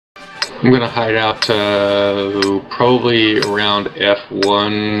I'm gonna hide out probably around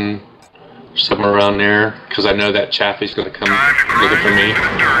F1, somewhere around there, because I know that Chaffee's gonna come looking for me.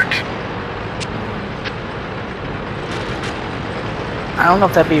 I don't know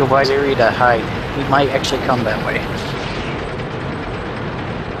if that'd be a wise area to hide. He might actually come that way.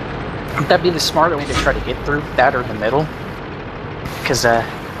 That'd be the smarter way to try to get through that or the middle, because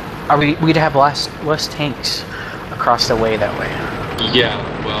we'd have less tanks across the way that way. Yeah,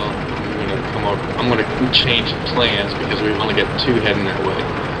 well, I'm gonna change plans because we've only got 2 heading that way.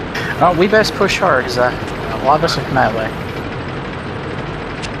 Oh, we best push hard, because a lot of us are from that way.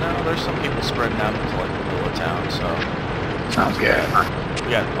 No, there's some people spreading out into like the middle of town, so... Sounds good.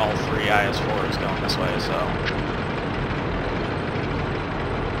 We got all 3 IS-4s going this way, so...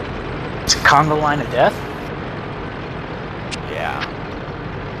 It's a Congo line of death? Yeah.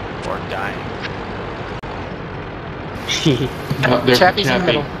 Or dying. There's Chappie's in the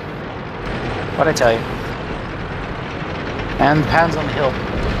middle. What'd I tell you? And the pad's on the hill.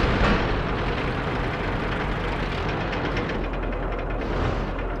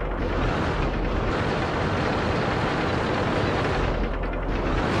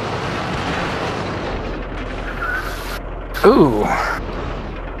 Ooh.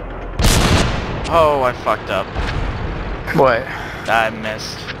 Oh, I fucked up. What? I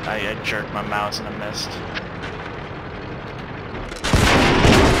missed. I jerked my mouse and I missed.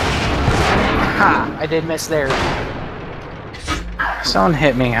 Ha! I did miss there. Someone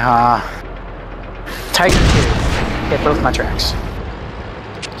hit me. Tiger 2. Hit both my tracks.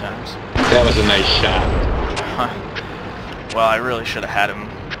 2 times. That was a nice shot. Well, I really should have had him.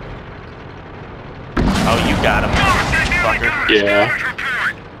 Oh, you got him, fucker. Yeah.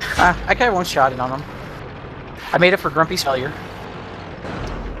 I got one shot in on him. I made it for Grumpy's failure.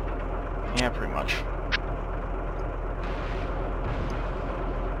 Yeah, pretty much.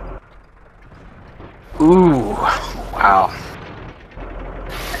 Ooh, wow.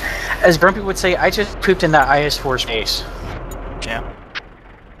 As Grumpy would say, I just pooped in that IS-4 space. Yeah,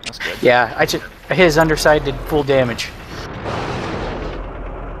 that's good. Yeah, his underside did full damage.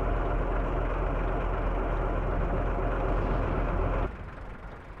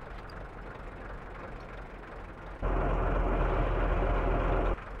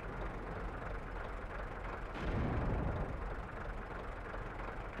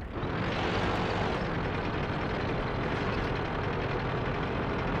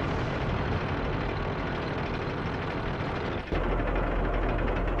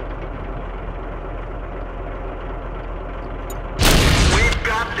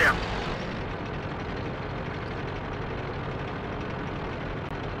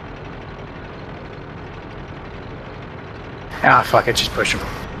 Ah, fuck it, just push him.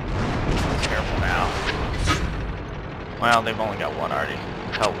 Careful now. Well, they've only got 1 already.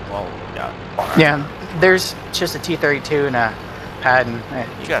 Hell, well, we got 1 already. Yeah, there's just a T-32 and a pad and...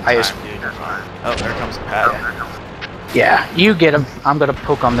 You got time, dude. You're fine. Oh, there comes the pad. Yeah, you get him. I'm gonna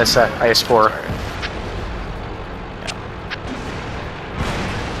poke on this IS-4. Sorry.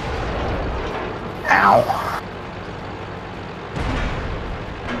 Yeah. Ow.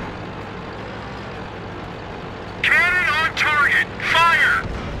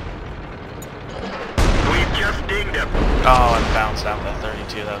 Oh, and bounced out that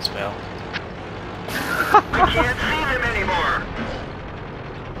 32. That was fail. We can't see them anymore.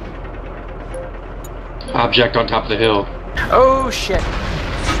 Object on top of the hill. Oh, shit.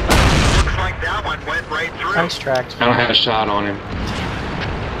 Looks like that one went right through. Nice tracked. I don't have a shot on him.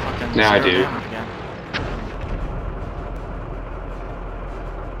 Fucking Now I zero do. damage again.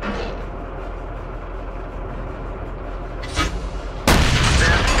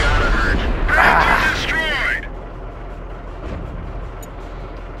 That's gotta hurt. Destroyed.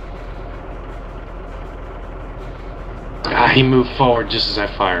 He moved forward just as I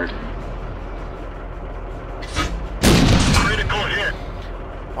fired. Critical hit.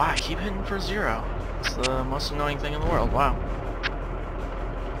 Wow, I keep hitting for 0. It's the most annoying thing in the world. Wow.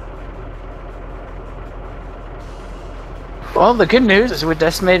 Well, the good news is we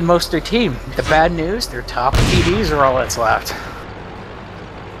decimated most of their team. The bad news, their top PDs are all that's left.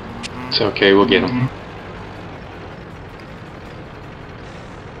 It's okay, we'll get him.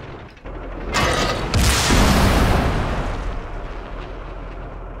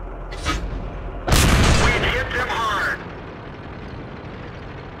 We've hit them hard.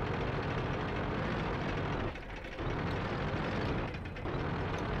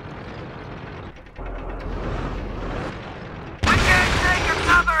 We can't take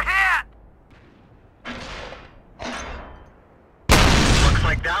another hit. Looks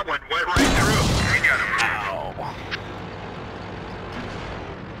like that one went right through. We got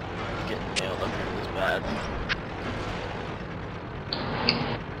bad.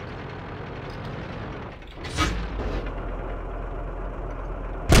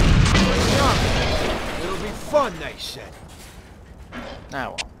 It'll be fun, they said.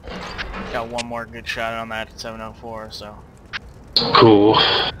 Ah, well. Got one more good shot on that 704, so. Cool.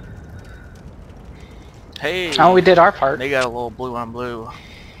 Hey! Oh, we did our part. They got a little blue on blue.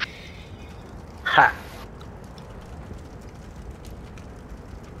 Ha.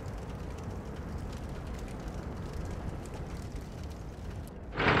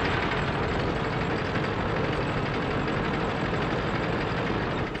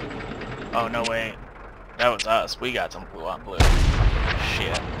 Oh, no, wait. That was us. We got some blue on blue.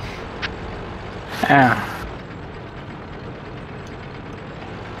 Shit. Yeah.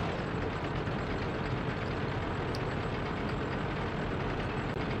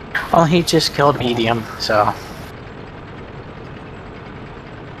 Well, he just killed medium, so.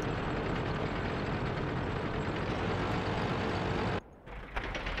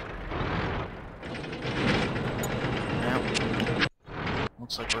 Yep.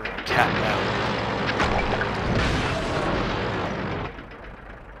 Looks like we're gonna cap out.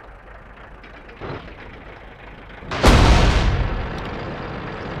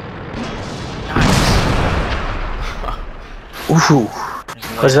 Ooh.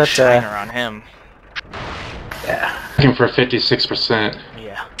 Was that Shiner on him? Yeah. Looking for 56%.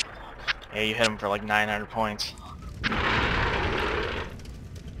 Yeah. Yeah, you hit him for like 900 points.